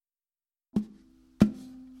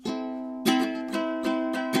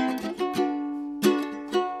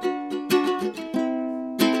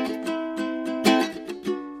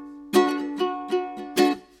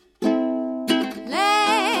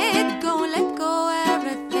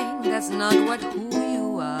what who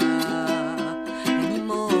you are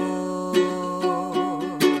anymore.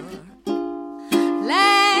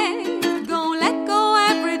 Let go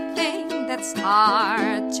everything that's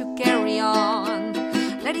hard to carry on.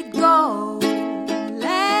 Let it go,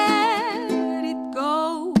 let it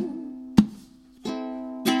go.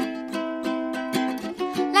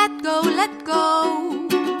 Let go, let go.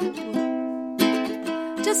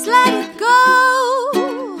 Just let it go.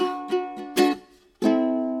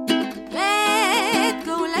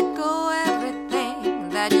 Let go everything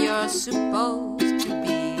that you're supposed to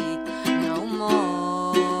be no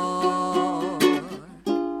more.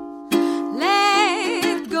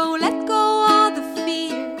 Let go all the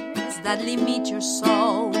fears that limit your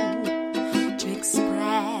soul to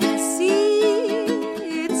express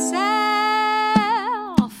itself.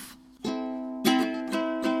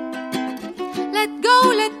 Let go,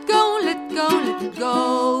 let go, let go, let go.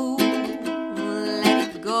 Let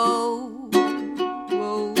it go.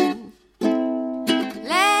 Whoa.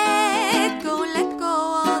 Let go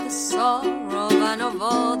all the sorrow and of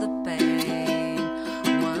all the pain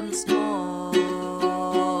once more.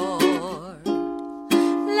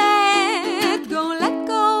 Let go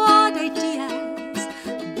all the ideas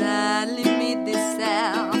that limit the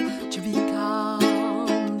self to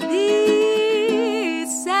become the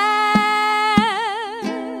self.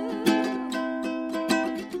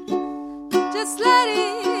 Just let it,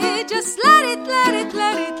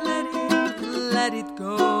 let it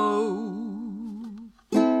go.